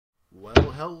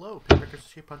Hello, Pinmakers and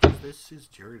Shape Punchers. This is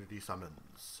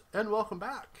JuryDutySummons, and welcome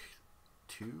back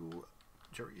to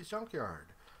Jury's Junkyard.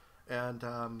 And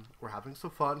we're having some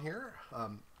fun here.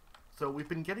 So we've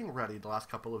been getting ready the last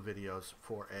couple of videos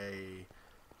for a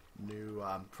new,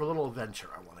 for a little adventure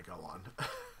I want to go on.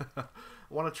 I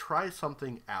want to try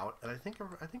something out, and I think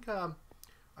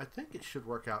it should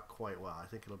work out quite well. I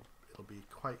think it'll be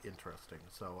quite interesting.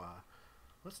 So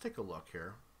let's take a look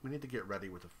here. We need to get ready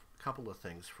with a couple of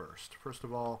things first. First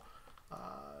of all,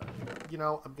 you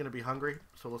know, I'm going to be hungry,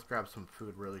 so let's grab some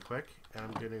food really quick. And I'm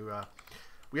going to,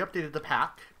 we updated the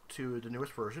pack to the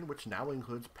newest version, which now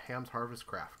includes Pam's Harvest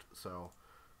Craft. So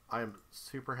I am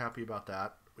super happy about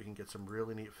that. We can get some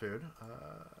really neat food.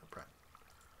 Bread.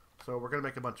 So we're going to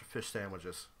make a bunch of fish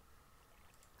sandwiches.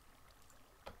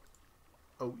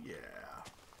 Oh yeah.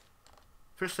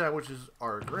 Fish sandwiches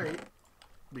are great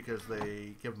because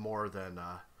they give more than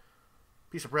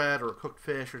piece of bread or a cooked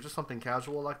fish or just something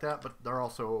casual like that, but they're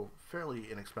also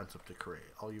fairly inexpensive to create.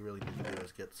 All you really need to do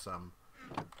is get some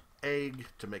egg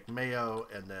to make mayo,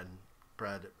 and then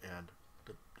bread and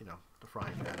the, you know, the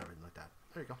frying pan, everything like that.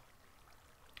 There you go.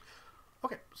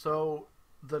 Okay, so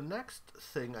the next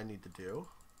thing I need to do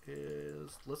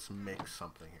is let's make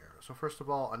something here. So first of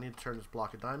all, I need to turn this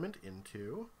block of diamond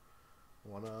into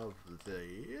one of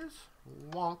these.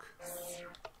 Wonk.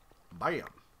 Bam.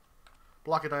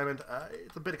 Block of diamond,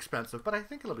 it's a bit expensive, but I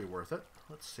think it'll be worth it.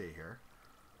 Let's see here.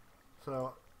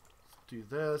 So, let's do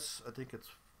this. I think it's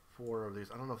 4 of these.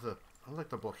 I don't know if I don't think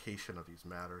the location of these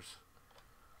matters.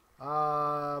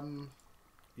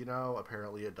 You know,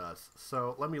 apparently it does.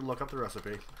 So, let me look up the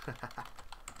recipe.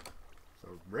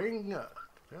 So, ring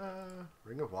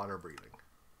of water breathing.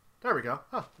 There we go.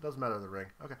 Huh, it doesn't matter the ring.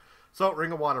 Okay. So,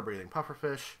 ring of water breathing.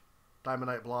 Pufferfish,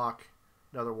 diamondite block,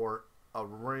 nether wart, a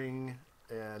ring,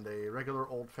 and a regular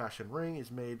old-fashioned ring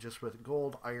is made just with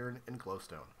gold, iron, and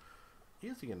glowstone.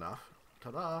 Easy enough.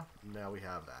 Ta-da! Now we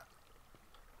have that.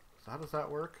 So how does that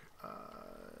work?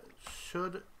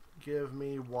 Should give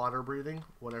me water breathing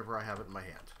whenever I have it in my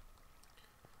hand.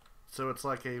 So it's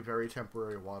like a very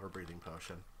temporary water breathing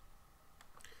potion.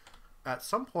 At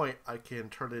some point, I can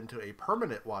turn it into a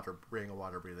permanent ring of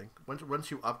water breathing.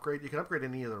 Once you upgrade, you can upgrade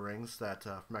any of the rings that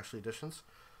from Actually Editions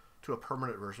to a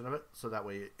permanent version of it, so that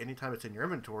way anytime it's in your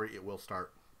inventory it will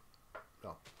start,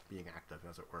 well, being active,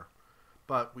 as it were.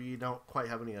 But we don't quite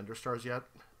have any Ender Stars yet.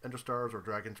 Ender Stars or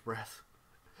Dragon's Breath.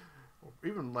 Or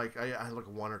even like I have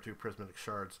like 1 or 2 prismatic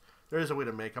shards. There is a way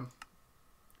to make them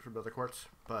from other quartz,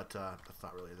 but that's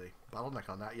not really the bottleneck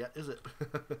on that yet, is it?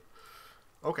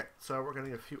 Okay, so we're gonna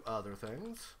need a few other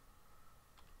things.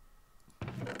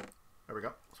 There we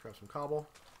go. Let's grab some cobble.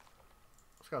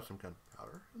 Let's grab some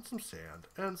gunpowder and some sand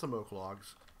and some oak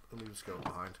logs. Let me just go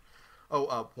behind.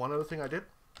 Oh, one other thing I did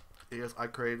is I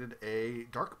created a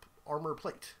dark armor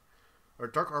plate, or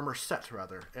dark armor set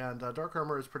rather. And dark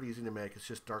armor is pretty easy to make. It's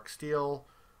just dark steel,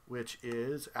 which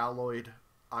is alloyed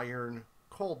iron,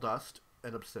 coal dust,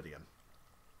 and obsidian.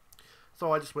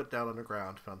 So I just went down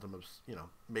underground, found some, you know,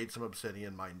 made some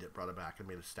obsidian, mined it, brought it back, and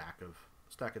made a stack of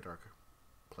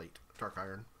dark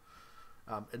iron,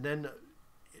 and then,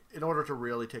 in order to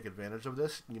really take advantage of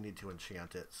this, you need to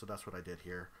enchant it. So that's what I did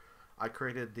here. I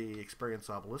created the experience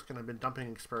obelisk, and I've been dumping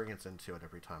experience into it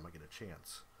every time I get a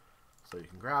chance. So you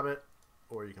can grab it,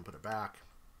 or you can put it back.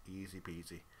 Easy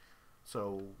peasy.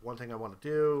 So one thing I want to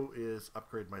do is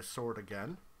upgrade my sword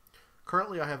again.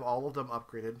 Currently I have all of them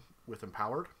upgraded with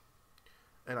empowered,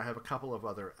 and I have a couple of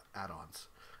other add-ons.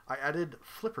 I added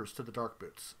flippers to the dark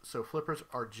boots. So flippers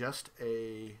are just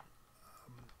a,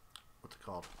 what's it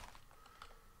called?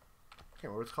 I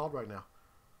can't remember what it's called right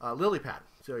now. Lily pad.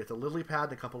 So it's a lily pad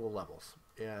and a couple of levels,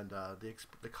 and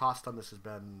the cost on this has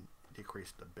been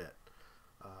decreased a bit.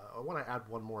 I want to add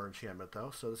one more enchantment though,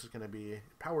 so this is going to be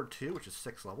powered 2, which is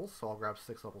 6 levels. So I'll grab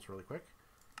 6 levels really quick.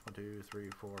 1, 2, 3,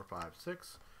 4, 5,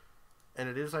 6, and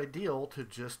it is ideal to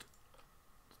just.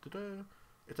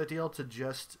 It's ideal to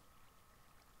just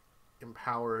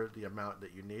empower the amount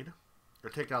that you need,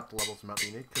 or take out the levels amount that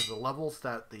you need, because the levels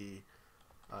that the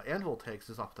anvil takes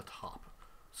is off the top.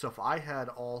 So if I had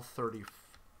all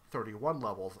 31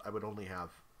 levels, I would only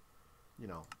have, you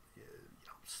know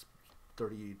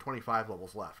 25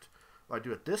 levels left. If I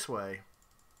do it this way,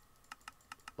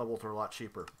 levels are a lot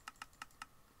cheaper.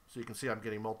 So you can see I'm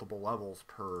getting multiple levels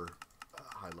per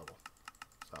high level.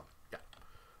 So yeah.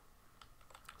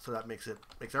 So that makes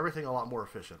everything a lot more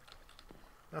efficient.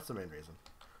 That's the main reason.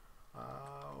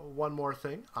 One more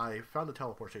thing. I found the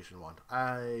teleportation wand.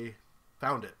 I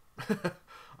found it.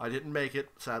 I didn't make it,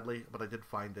 sadly, but I did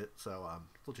find it, so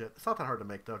legit. It's not that hard to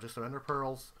make, though. Just some ender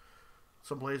pearls,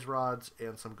 some blaze rods,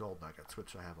 and some gold nuggets,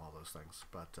 which I have all those things.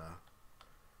 But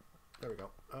There we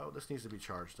go. Oh, this needs to be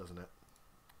charged, doesn't it?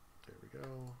 There we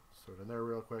go. Throw it in there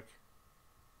real quick.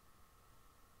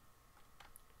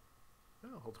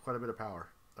 Oh, holds quite a bit of power.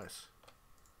 Nice.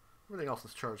 Everything else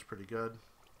is charged pretty good.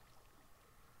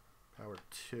 Power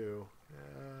 2.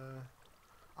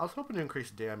 I was hoping to increase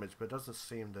damage, but it doesn't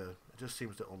seem to. It just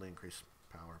seems to only increase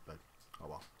power, but oh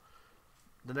well.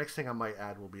 The next thing I might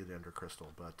add will be the Ender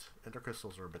Crystal, but Ender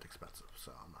Crystals are a bit expensive,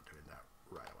 so I'm not doing that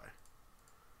right away.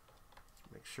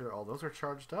 Make sure all those are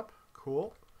charged up.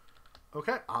 Cool.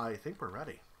 Okay, I think we're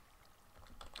ready.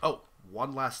 Oh,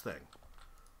 one last thing.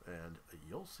 And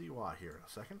you'll see why here in a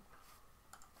second.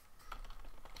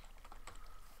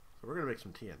 So we're going to make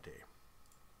some TNT.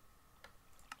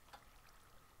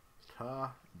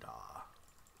 Ta-da.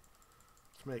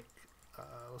 Let's make,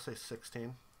 let's say 16.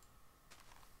 There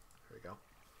we go.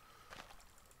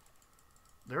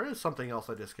 There is something else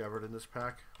I discovered in this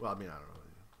pack. Well, I mean, I don't know.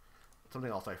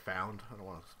 Something else I found. I don't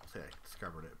want to say I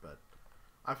discovered it, but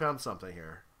I found something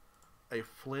here. A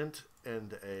flint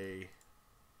and a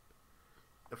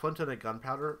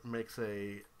gunpowder makes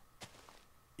a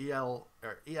EFLN.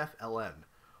 What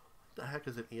the heck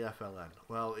is an EFLN?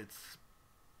 Well,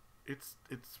 it's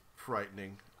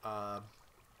frightening.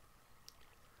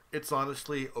 It's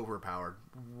honestly overpowered,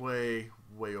 way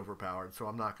overpowered. So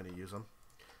I'm not going to use them.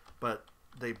 But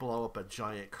they blow up a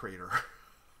giant crater.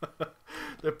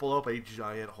 They blow up a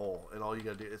giant hole, and all you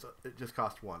gotta do is it just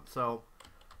costs 1. So,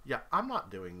 yeah, I'm not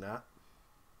doing that.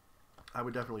 I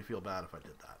would definitely feel bad if I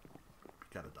did that.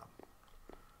 Kind of dumb.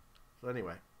 So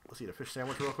anyway, let's eat a fish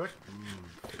sandwich real quick.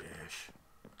 Fish.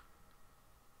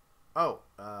 Oh,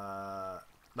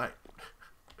 night.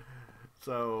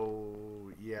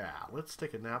 So yeah, let's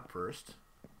take a nap first.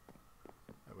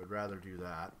 I would rather do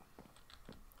that.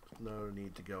 No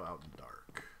need to go out in the dark.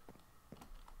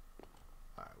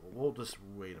 Alright, well, we'll just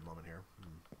wait a moment here.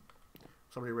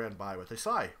 Somebody ran by with a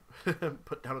sai.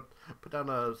 put down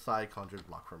a sai conjured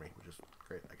block for me, which is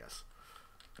great, I guess.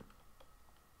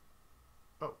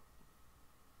 Oh.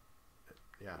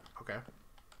 Yeah, okay.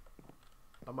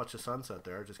 Not much of sunset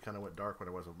there. It just kind of went dark when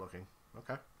I wasn't looking.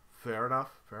 Okay. Fair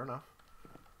enough. Fair enough.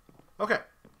 Okay.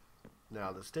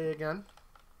 Now, this day again.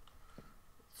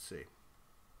 Let's see.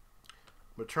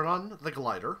 I'm going to turn on the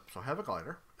glider. So I have a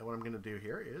glider. And what I'm going to do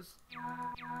here is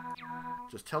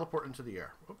just teleport into the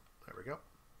air. Whoop, there we go.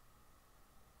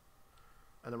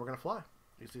 And then we're going to fly.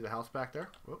 You see the house back there?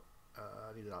 Whoop.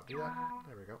 I need to not do that.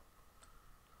 There we go.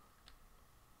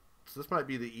 So this might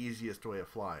be the easiest way of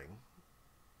flying.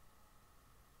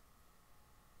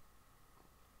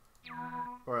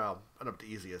 Or, I don't know if the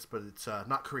easiest, but it's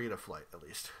not creative flight, at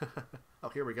least. Oh,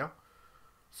 here we go.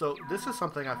 So this is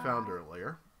something I found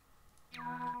earlier.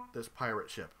 This pirate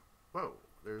ship. Whoa,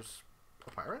 there's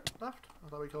a pirate left? I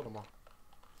thought we killed them all.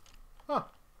 Huh,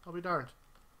 I'll be darned.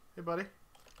 Hey, buddy.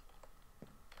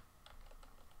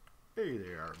 Hey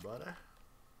there, buddy.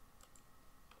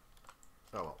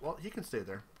 Oh, well, he can stay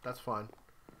there. That's fine.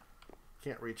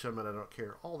 Can't reach him, and I don't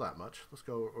care all that much. Let's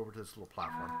go over to this little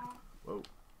platform. Whoa.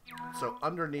 So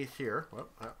underneath here, whoop,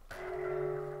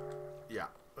 yeah,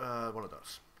 one of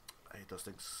those. I hate those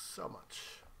things so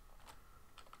much.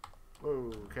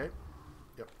 Whoa, okay.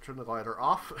 Yep, turn the glider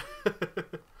off.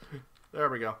 There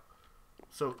we go.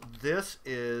 So this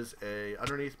is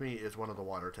underneath me is one of the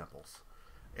water temples.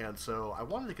 And so I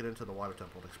wanted to get into the water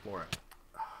temple and explore it.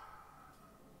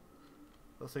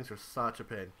 Those things are such a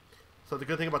pain. So the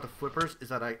good thing about the flippers is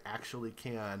that I actually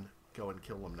can go and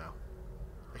kill them now.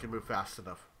 I can move fast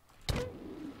enough.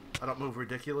 I don't move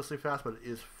ridiculously fast, but it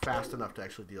is fast enough to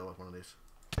actually deal with one of these.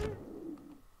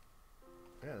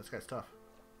 Yeah, this guy's tough.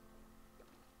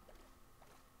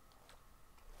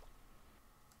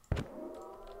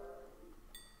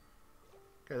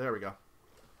 Okay, there we go.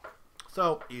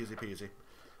 So, easy peasy.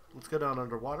 Let's go down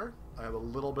underwater. I have a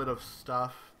little bit of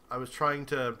stuff. I was trying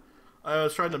to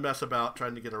mess about,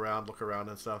 trying to get around, look around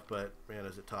and stuff, but man,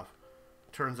 is it tough.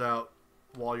 Turns out,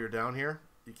 while you're down here,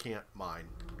 you can't mine.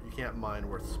 You can't mine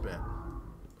worth spit.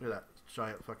 Look at that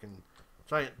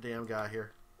giant damn guy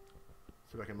here.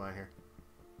 See if I can mine here.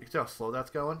 You can see how slow that's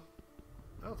going.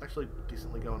 Oh, it's actually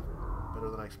decently going better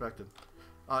than I expected.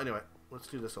 Anyway, let's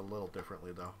do this a little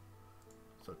differently though.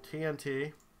 So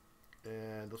TNT,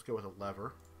 and let's go with a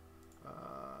lever.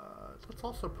 Let's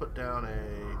also put down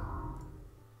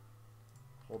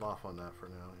hold off on that for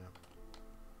now, yeah.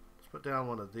 Let's put down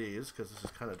one of these, because this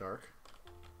is kind of dark.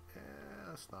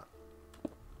 That's not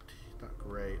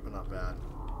great, but not bad.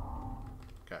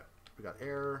 Okay, we got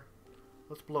air.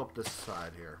 Let's blow up this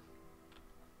side here.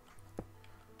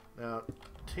 Now,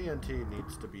 TNT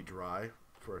needs to be dry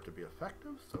for it to be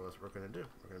effective, so that's what we're going to do.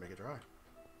 We're going to make it dry.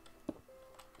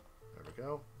 There we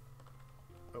go.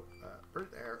 Oh,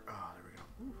 right there. Oh, there we go.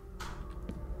 Ooh.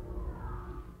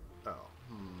 Oh,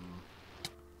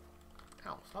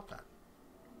 Ow, stop that.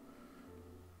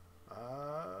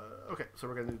 Okay, so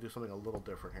we're going to do something a little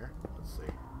different here. Let's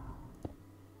see.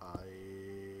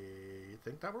 I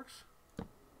think that works.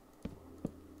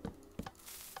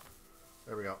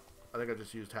 There we go. I think I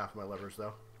just used half of my levers,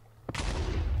 though.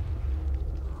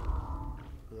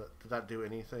 Did that do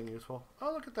anything useful?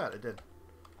 Oh, look at that. It did.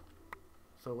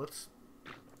 So let's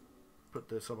put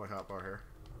this on my hotbar here.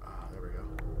 Ah, there we go.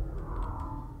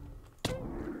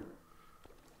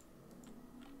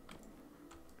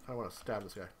 I want to stab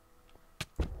this guy.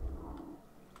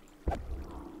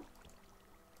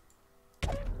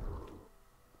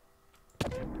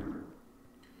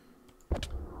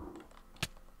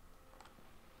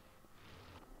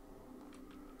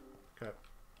 Okay.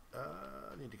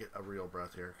 I need to get a real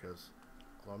breath here because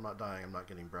while I'm not dying, I'm not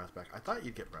getting breath back. I thought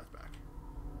you'd get breath back.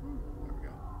 There we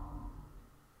go.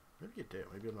 Maybe you do.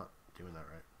 Maybe I'm not doing that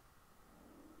right.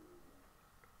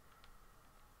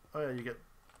 Oh yeah, you get...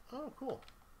 Oh, cool.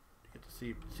 You get to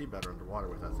see better underwater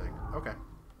with that thing. Okay.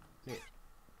 Neat.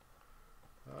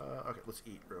 Okay, let's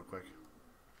eat real quick.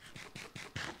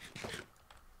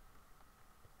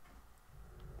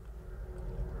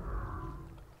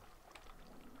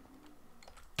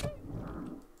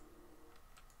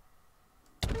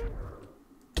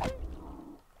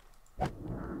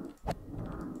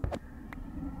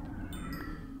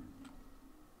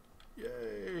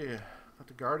 Yay! Got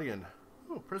the Guardian.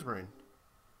 Oh, Prismarine.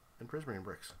 And Prismarine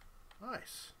bricks.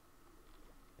 Nice.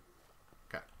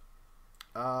 Okay.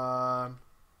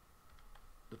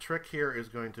 The trick here is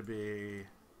going to be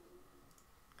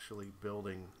actually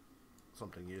building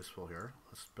something useful here.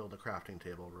 Let's build a crafting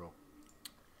table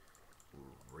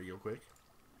real quick.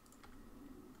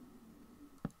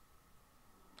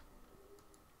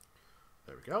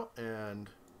 There we go. And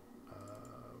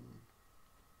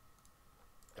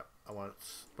yeah, what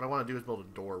I want to do is build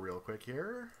a door real quick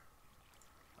here.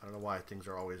 I don't know why things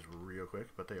are always real quick,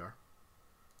 but they are.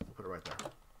 We'll put it right there.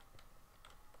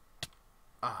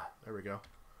 Ah, there we go.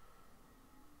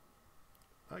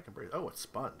 I can breathe. Oh, it's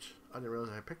sponge. I didn't realize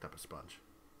I picked up a sponge.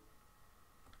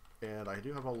 And I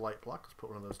do have a light block. Let's put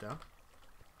one of those down.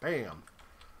 Bam!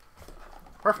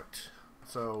 Perfect.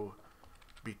 So,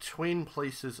 between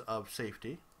places of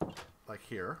safety, like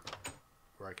here,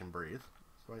 where I can breathe.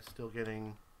 So I'm still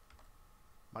getting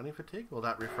mining fatigue. Will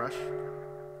that refresh?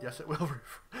 Yes, it will.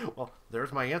 Well,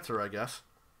 there's my answer, I guess.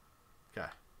 Okay.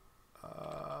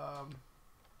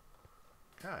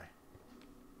 Okay.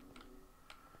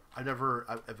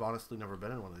 I've honestly never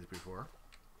been in one of these before.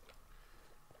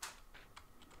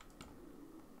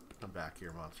 Come back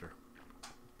here, monster.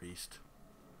 Beast.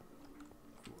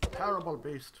 Terrible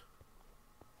beast.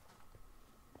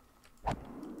 There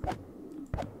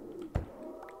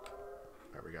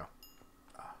we go.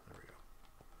 Ah, there we go.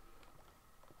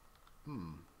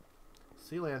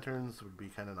 Sea lanterns would be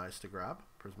kind of nice to grab.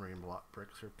 Prismarine block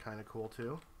bricks are kind of cool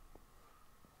too.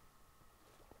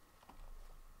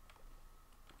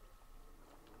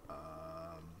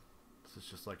 This is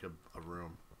just like a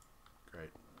room.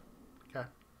 Great. Okay.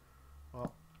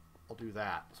 Well, I'll do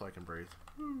that so I can breathe.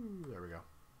 Woo, there we go.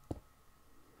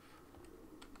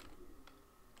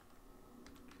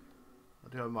 I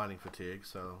do have mining fatigue,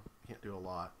 so can't do a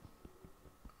lot.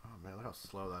 Oh man, look how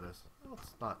slow that is. Oh,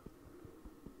 it's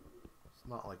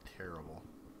not like terrible.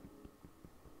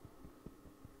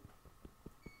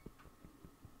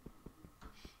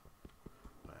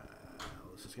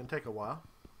 This is gonna take a while.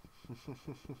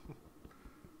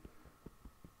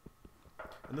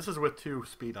 And this is with 2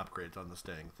 speed upgrades on the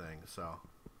staying thing, so.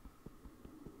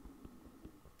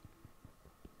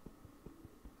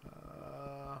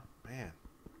 Man.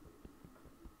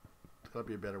 There's gotta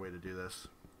be a better way to do this.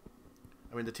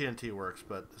 I mean, the TNT works,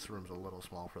 but this room's a little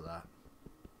small for that.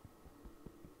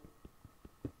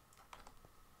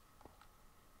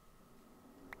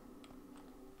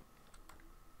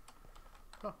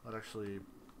 Oh, that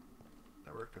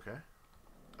worked, okay.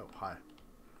 Oh, hi.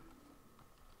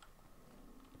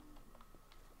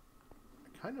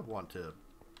 I kind of want to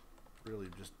really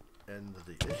just end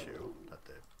the issue that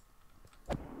they...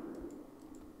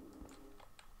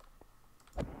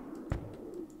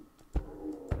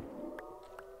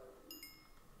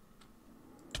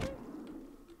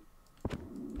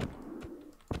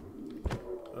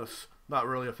 That's not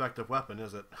really effective weapon,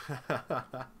 is it?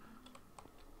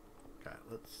 Okay,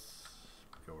 let's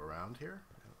go around here.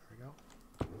 There we go.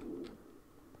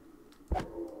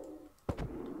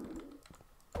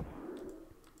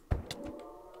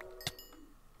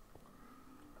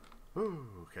 Ooh,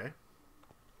 okay.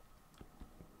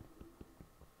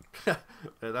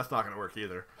 Yeah, that's not going to work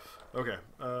either. Okay.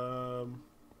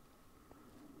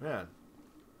 Man.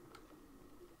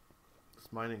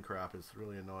 This mining crap is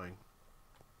really annoying.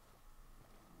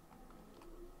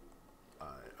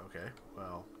 Okay,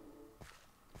 well.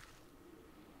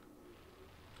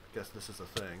 I guess this is a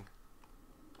thing.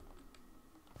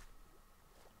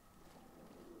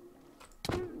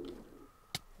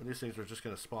 And these things are just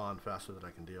going to spawn faster than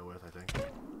I can deal with, I think.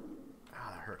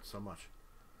 Ah, that hurts so much.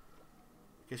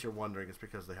 In case you're wondering, it's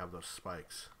because they have those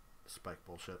spikes. Spike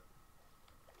bullshit.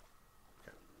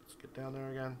 Okay, let's get down there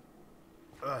again.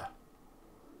 Ugh.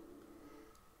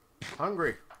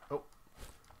 Hungry. Oh.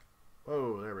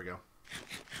 Whoa, there we go.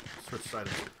 Switch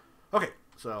sides. Okay,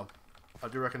 so I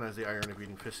do recognize the irony of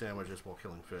eating fish sandwiches while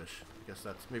killing fish. I guess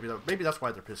that's maybe that's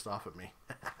why they're pissed off at me.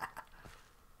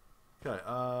 Okay,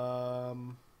 I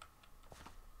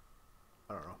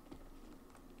don't know.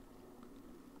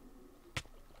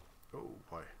 Oh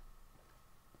boy.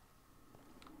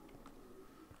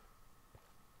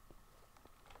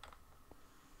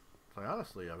 I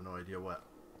honestly have no idea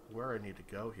where I need to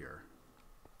go here.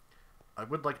 I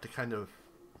would like to kind of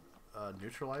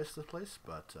neutralize this place,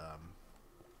 but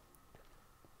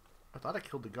I thought I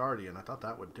killed the Guardian. I thought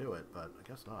that would do it, but I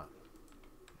guess not.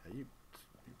 Yeah,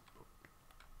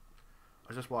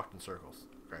 I just walked in circles.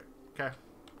 Great. Okay.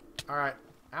 Alright.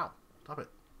 Ow. Stop it.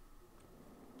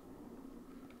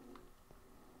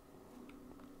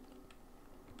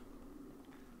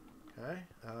 Okay.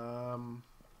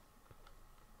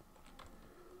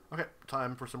 Okay.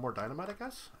 Time for some more dynamite, I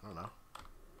guess? I don't know.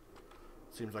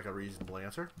 Seems like a reasonable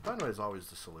answer. Dynamite is always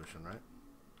the solution, right?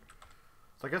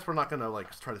 So I guess we're not going to,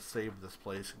 like, try to save this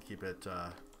place and keep it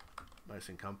nice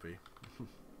and comfy.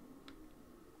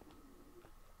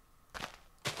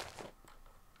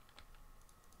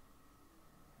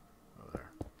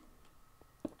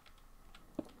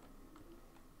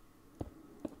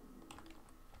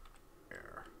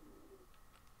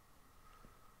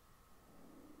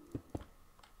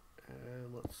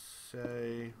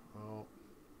 Say, oh,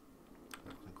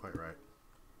 that wasn't quite right.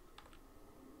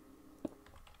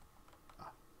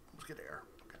 Ah, let's get air.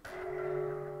 Okay.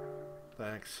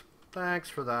 Thanks. Thanks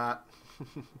for that.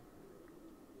 Okay,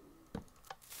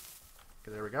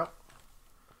 there we go.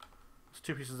 It's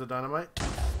 2 pieces of dynamite.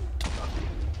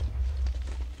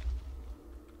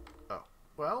 Oh,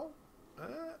 well,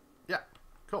 yeah,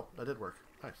 cool. That did work.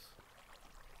 Nice.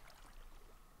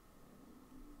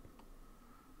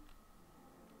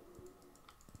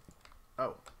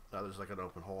 Oh, now there's like an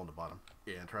open hole in the bottom.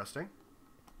 Yeah, interesting.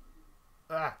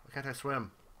 Ah, why can't I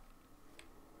swim?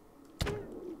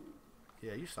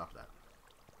 Yeah, you stop that.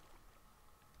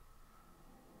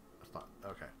 That's not...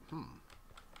 Okay.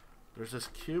 There's this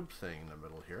cube thing in the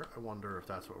middle here. I wonder if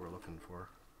that's what we're looking for.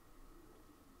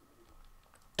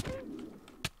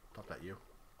 Stop that, you.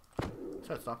 I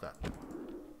said stop that.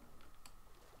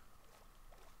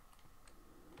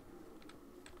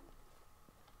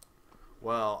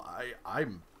 Well,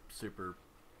 I'm super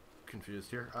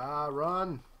confused here. Ah,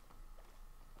 run!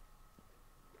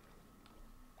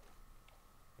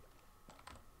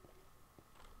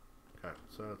 Okay,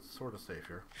 so it's sort of safe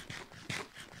here.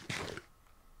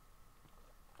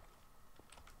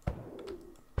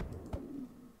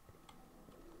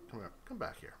 Come here. Come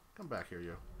back here. Come back here,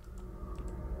 you.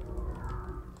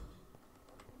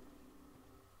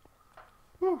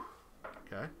 Whew.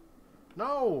 Okay.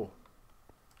 No!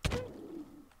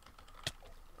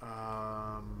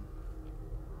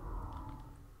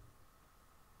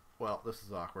 Well, this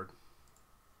is awkward.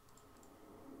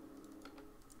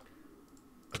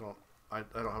 I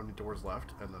don't have any doors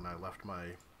left, and then I left my...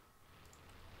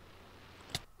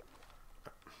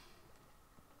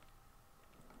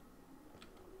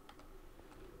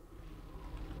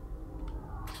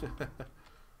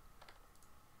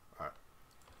 Alright.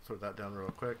 Sort that down real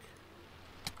quick.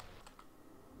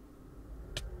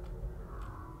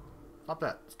 Stop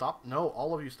that. Stop. No,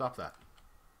 all of you stop that.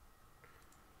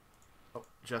 Oh,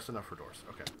 just enough for doors.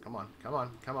 Okay, come on. Come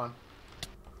on. Come on.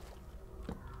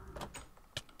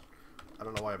 I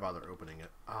don't know why I bother opening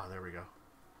it. Ah, there we go.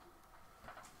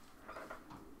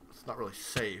 It's not really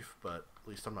safe, but at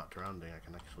least I'm not drowning. I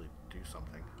can actually do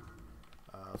something.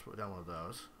 Let's put down one of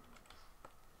those.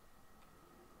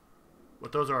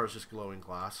 What those are is just glowing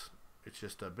glass. It's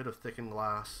just a bit of thickened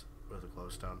glass with a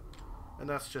glowstone. And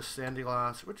that's just sandy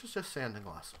glass, which is just sand and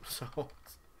glass. So,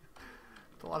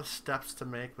 it's a lot of steps to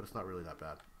make, but it's not really that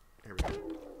bad. Here we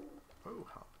go. Oh,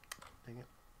 how? Dang it.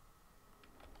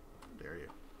 How dare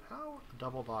you? How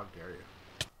double dog dare you?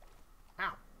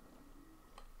 Ow.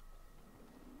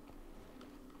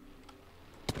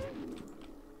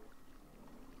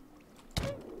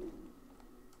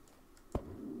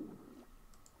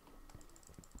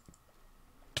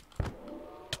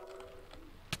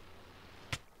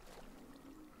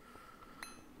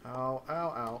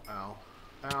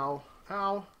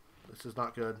 This is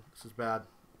not good. This is bad.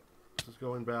 This is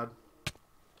going bad.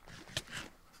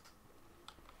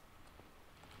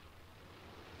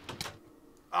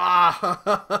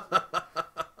 Ah!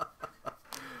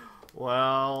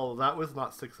 Well, that was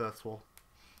not successful.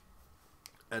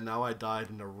 And now I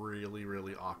died in a really,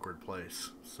 really awkward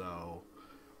place. So,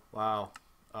 wow.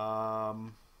 I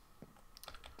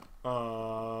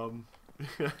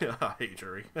hate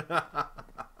jury.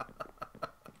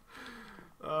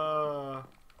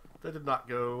 That did not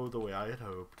go the way I had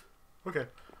hoped. Okay.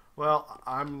 Well,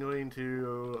 I'm going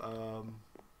to,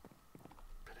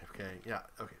 okay, yeah,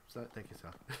 okay, so thank you,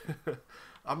 Sal.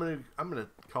 I'm gonna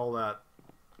call that,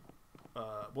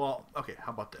 well, okay,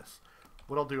 how about this?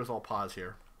 What I'll do is I'll pause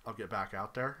here. I'll get back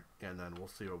out there, and then we'll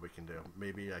see what we can do.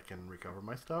 Maybe I can recover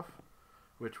my stuff,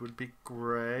 which would be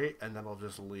great, and then I'll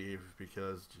just leave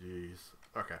because, geez.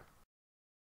 Okay.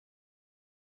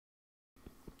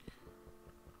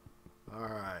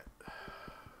 Alright.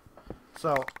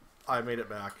 So, I made it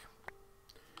back.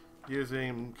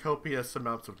 Using copious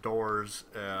amounts of doors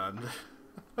and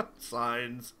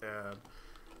signs and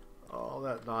all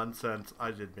that nonsense,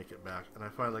 I did make it back, and I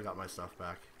finally got my stuff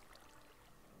back.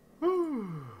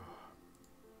 Whew.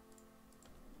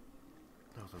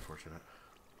 That was unfortunate.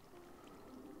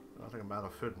 I think I'm out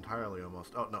of food entirely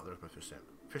almost. Oh, no, there's my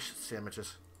fish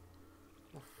sandwiches.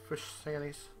 Little fish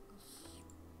sandies.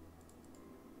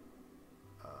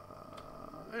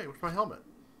 Hey, where's my helmet?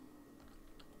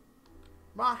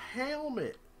 My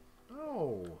helmet!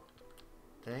 Oh.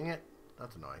 Dang it.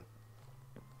 That's annoying.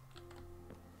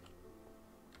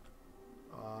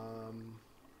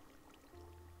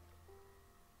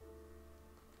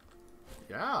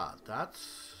 Yeah,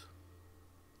 that's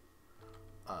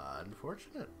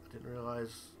unfortunate. I didn't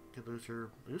realize you could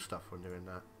lose stuff when doing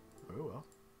that. Oh well.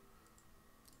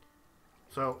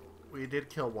 So we did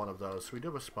kill one of those. So we do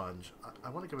have a sponge. I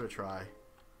want to give it a try.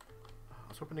 I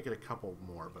was hoping to get a couple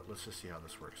more, but let's just see how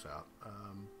this works out.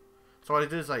 So what I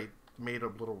did is I made a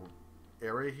little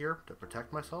area here to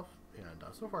protect myself, and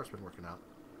so far it's been working out.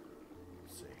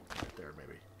 Let's see, right there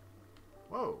maybe.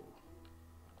 Whoa.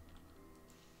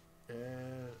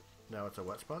 And now it's a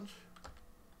wet sponge.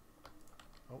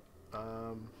 Oh,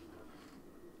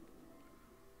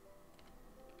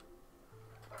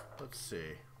 let's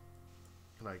see.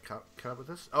 Can I cut up with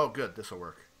this? Oh, good. This will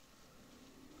work.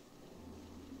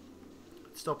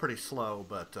 It's still pretty slow,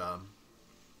 but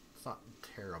it's not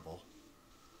terrible.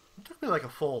 It took me like a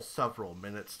full several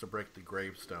minutes to break the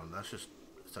gravestone. That's just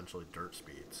essentially dirt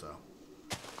speed. So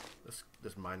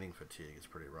this mining fatigue is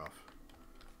pretty rough.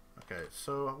 Okay,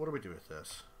 so what do we do with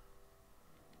this?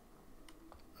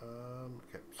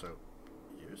 Okay, so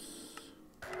use.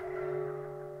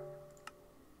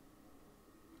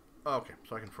 Okay,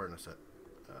 so I can furnace it.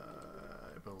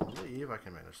 I believe I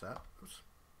can manage that. Oops.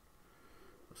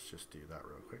 Let's just do that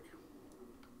real quick.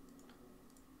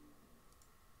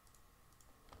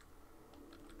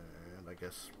 And I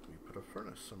guess we put a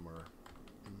furnace somewhere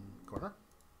in the corner.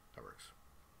 That works.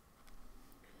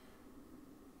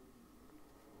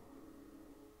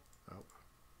 Oh.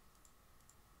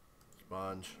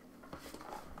 Sponge.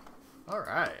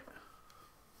 Alright.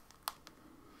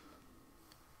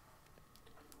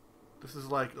 This is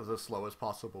like the slowest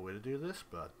possible way to do this,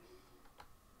 but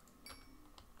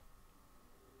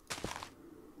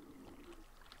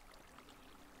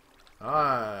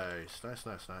nice, nice,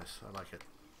 nice, nice. I like it.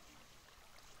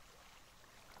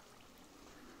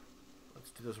 Let's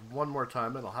do this one more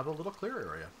time, and I'll have a little clear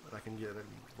area, and I can get it.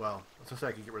 Well, I was gonna say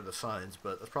I can get rid of the signs,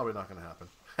 but that's probably not gonna happen.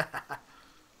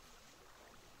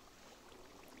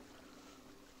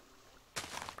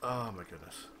 Oh my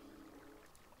goodness.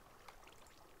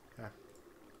 Okay.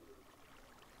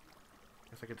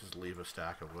 Guess I could just leave a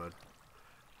stack of wood.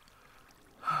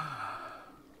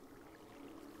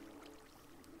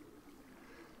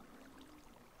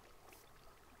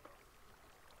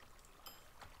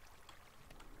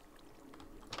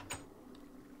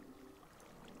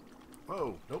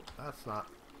 Whoa, nope, that's not.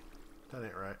 That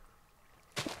ain't right.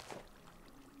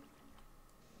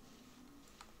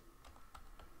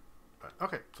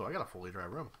 Okay, so I got a fully dry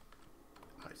room.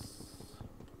 Nice.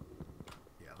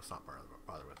 Yeah, let's not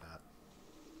bother with that.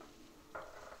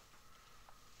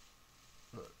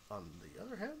 But on the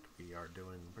other hand, we are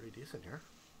doing pretty decent here.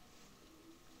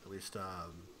 At least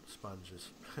Sponge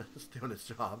is doing its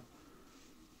job.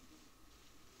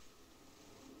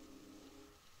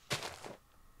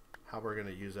 How we're going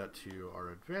to use that to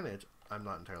our advantage, I'm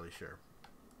not entirely sure.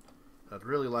 I'd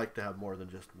really like to have more than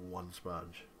just one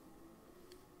sponge.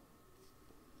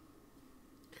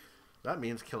 That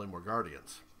means killing more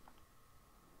guardians.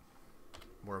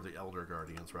 More of the elder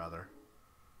guardians, rather.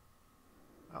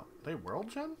 Oh, they world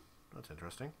gen? That's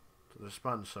interesting. So there's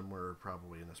sponge somewhere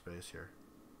probably in the space here.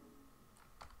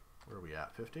 Where are we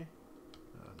at? 50?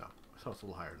 No. So it's a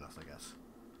little higher than us, I guess.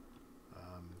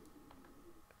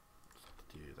 Let's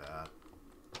do that.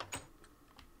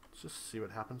 Let's just see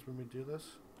what happens when we do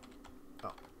this.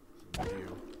 Oh. We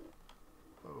do.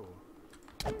 Oh.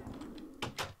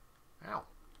 Ow.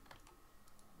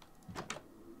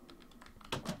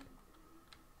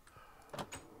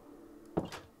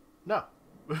 No.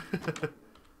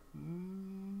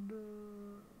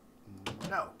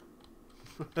 No.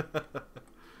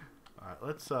 Alright,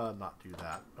 let's not do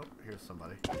that. Oh, here's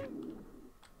somebody.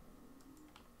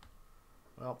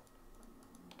 Well,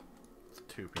 it's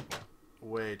 2 people.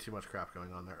 Way too much crap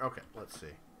going on there. Okay, let's see.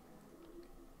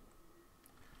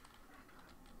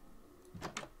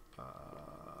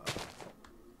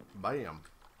 Bam.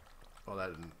 Well,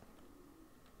 that didn't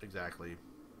exactly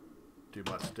do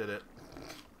much, did it?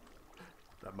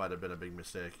 That might have been a big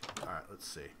mistake. Alright, let's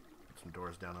see. Put some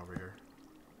doors down over here.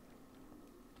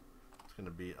 It's going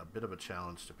to be a bit of a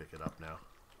challenge to pick it up now.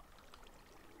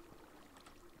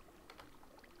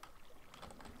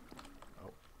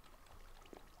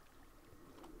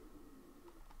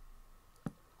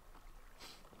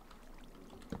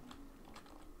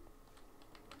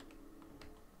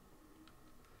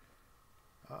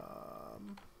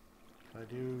 Can I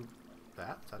do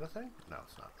that? Is that a thing? No,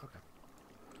 it's not. Okay.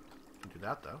 Can do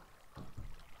that though.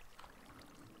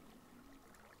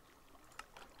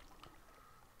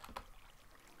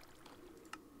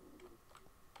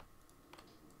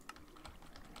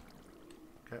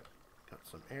 Okay, got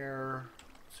some air.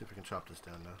 Let's see if we can chop this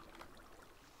down now.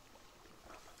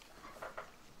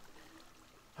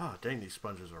 Oh, dang, these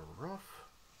sponges are rough.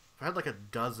 If I had like a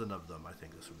dozen of them, I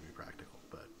think this would be practical,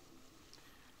 but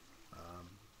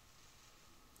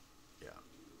yeah.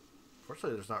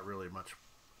 Fortunately, there's not really much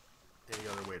any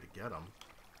other way to get them.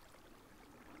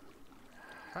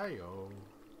 Hi-yo.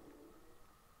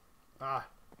 Ah.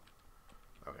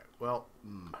 Okay, well,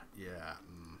 yeah.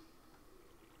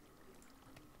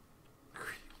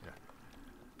 Yeah.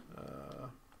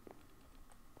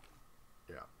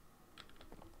 Yeah.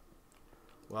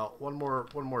 Well, one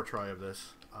more try of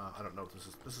this. I don't know if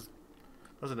this is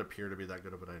doesn't appear to be that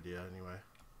good of an idea anyway.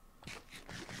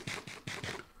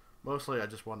 Mostly I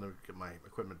just wanted to get my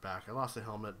equipment back. I lost the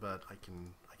helmet, but I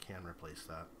can replace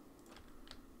that.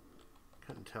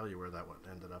 Couldn't tell you where that one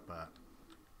ended up at.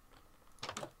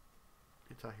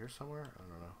 It's out here somewhere? I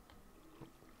don't know. Oh,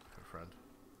 I have a friend.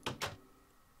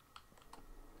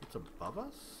 It's above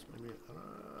us? Maybe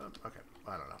okay.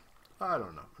 I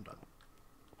don't know. I'm done.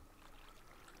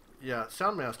 Yeah,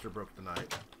 Soundmaster broke the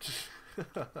night.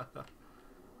 Oh,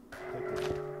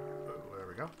 there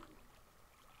we go.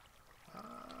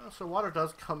 So water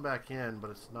does come back in, but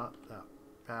it's not that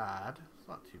bad. It's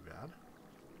not too bad.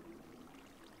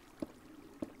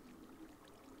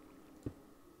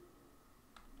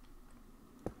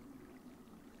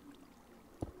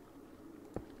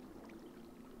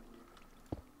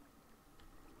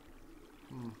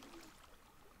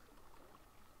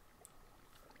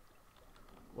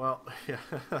 Well, yeah.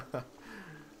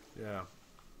 Yeah.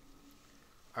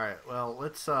 Alright, well,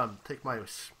 let's take my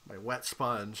wet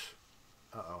sponge.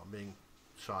 Uh-oh, I'm being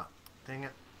shot. Dang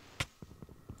it.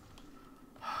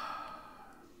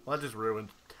 Well, that just ruined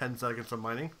 10 seconds of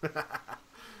mining. Okay.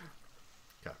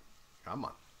 Come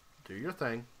on. Do your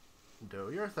thing.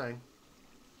 Do your thing.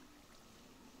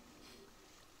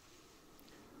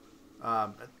 I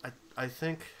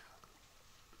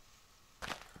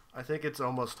think it's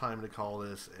almost time to call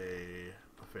this a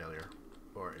failure,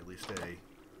 or at least a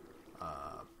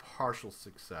partial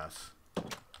success.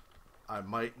 I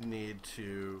might need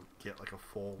to get like a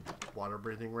full water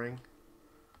breathing ring.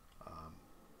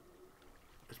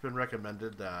 It's been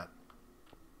recommended that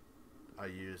I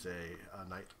use a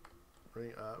night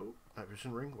ring, night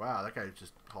vision ring. Wow, that guy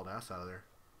just hauled ass out of there.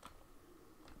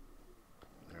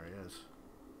 There he is.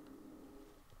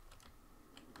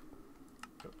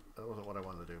 Oh, that wasn't what I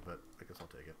wanted to do, but I guess I'll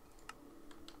take it.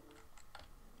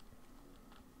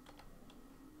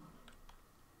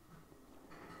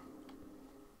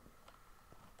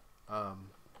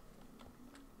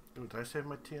 Ooh, did I save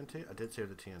my TNT? I did save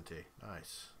the TNT.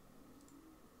 Nice.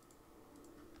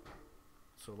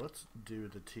 So let's do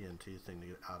the TNT thing to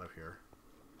get out of here.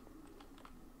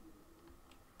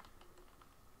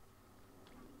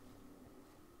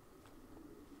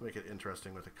 Make it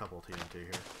interesting with a couple TNT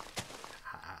here.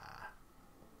 Ha.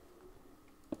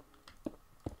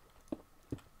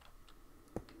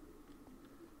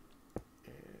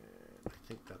 And I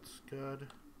think that's good.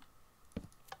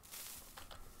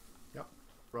 Yep,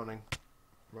 running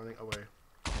away.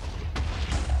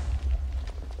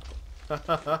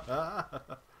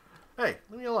 Hey,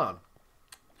 leave me alone.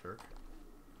 Jerk.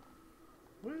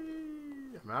 Whee!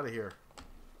 I'm out of here.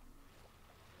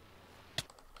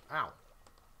 Ow.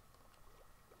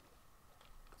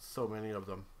 So many of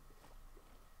them.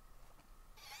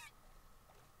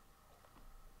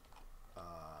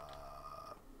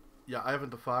 Yeah, I haven't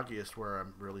the foggiest where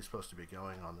I'm really supposed to be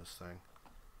going on this thing.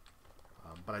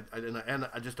 But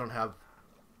I just don't have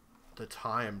the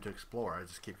time to explore. I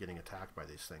just keep getting attacked by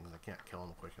these things. I can't kill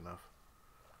them quick enough.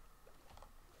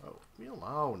 Oh, leave me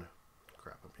alone.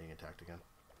 Crap, I'm being attacked again.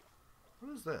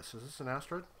 What is this? Is this an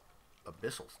asteroid?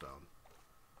 Abyssal stone.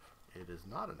 It is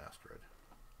not an asteroid.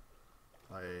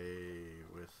 I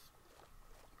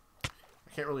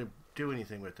can't really do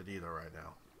anything with it either right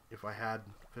now. If I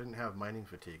didn't have mining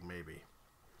fatigue, maybe.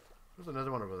 There's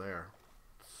another one over there.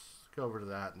 Let's go over to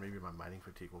that, and maybe my mining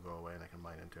fatigue will go away, and I can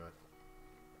mine into it.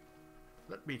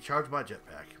 Let me charge my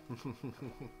jetpack.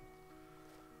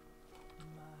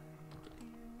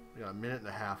 We got a minute and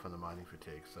a half on the mining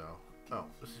fatigue, so... Oh,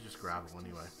 this is just gravel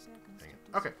anyway. Dang it.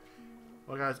 Okay.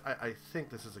 Well, guys, I think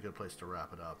this is a good place to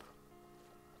wrap it up.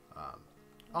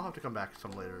 I'll have to come back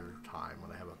some later time when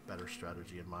I have a better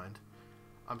strategy in mind.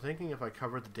 I'm thinking if I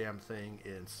cover the damn thing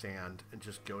in sand and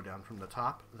just go down from the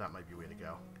top, that might be the way to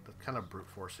go. That's kind of brute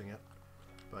forcing it.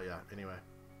 But yeah, anyway.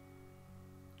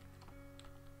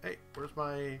 Hey, where's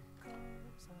my...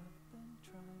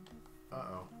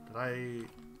 Uh-oh. Did I...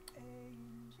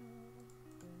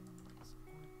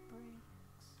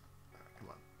 Come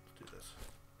on, let's do this.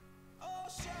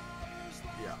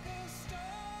 Yeah.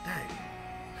 Dang.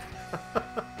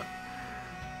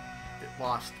 It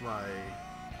lost my...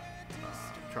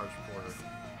 charge recorder.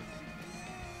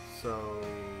 So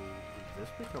this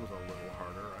becomes a little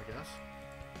harder, I guess.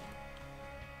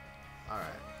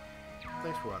 Alright.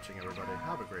 Thanks for watching, everybody.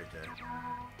 Have a great day.